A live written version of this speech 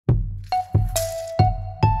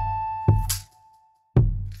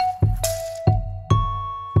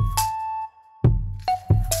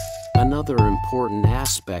Another important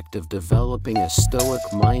aspect of developing a Stoic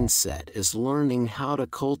mindset is learning how to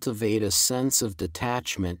cultivate a sense of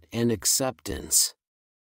detachment and acceptance.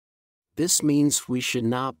 This means we should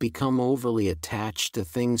not become overly attached to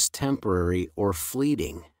things temporary or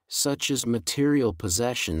fleeting, such as material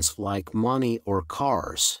possessions like money or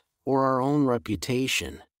cars, or our own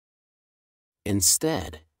reputation.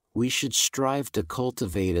 Instead, we should strive to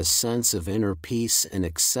cultivate a sense of inner peace and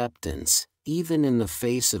acceptance, even in the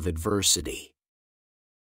face of adversity.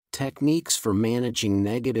 Techniques for managing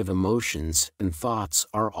negative emotions and thoughts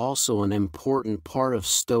are also an important part of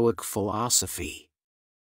Stoic philosophy.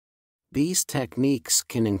 These techniques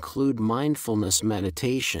can include mindfulness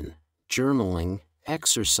meditation, journaling,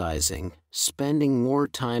 exercising, spending more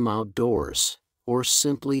time outdoors, or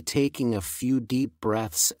simply taking a few deep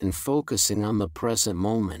breaths and focusing on the present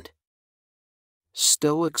moment.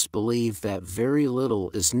 Stoics believe that very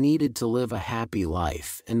little is needed to live a happy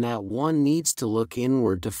life and that one needs to look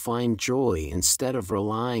inward to find joy instead of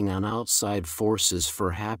relying on outside forces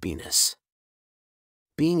for happiness.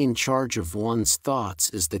 Being in charge of one's thoughts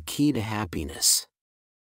is the key to happiness.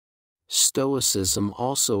 Stoicism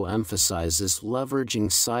also emphasizes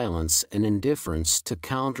leveraging silence and indifference to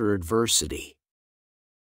counter adversity.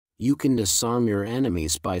 You can disarm your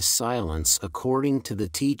enemies by silence according to the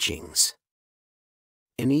teachings.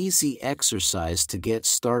 An easy exercise to get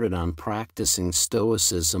started on practicing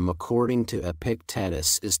Stoicism according to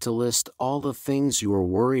Epictetus is to list all the things you are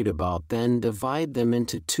worried about, then divide them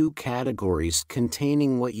into two categories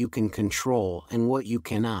containing what you can control and what you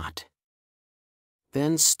cannot.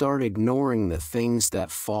 Then start ignoring the things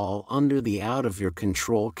that fall under the out of your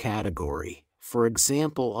control category, for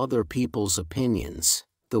example other people's opinions,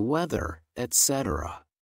 the weather, etc.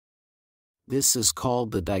 This is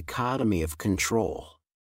called the dichotomy of control.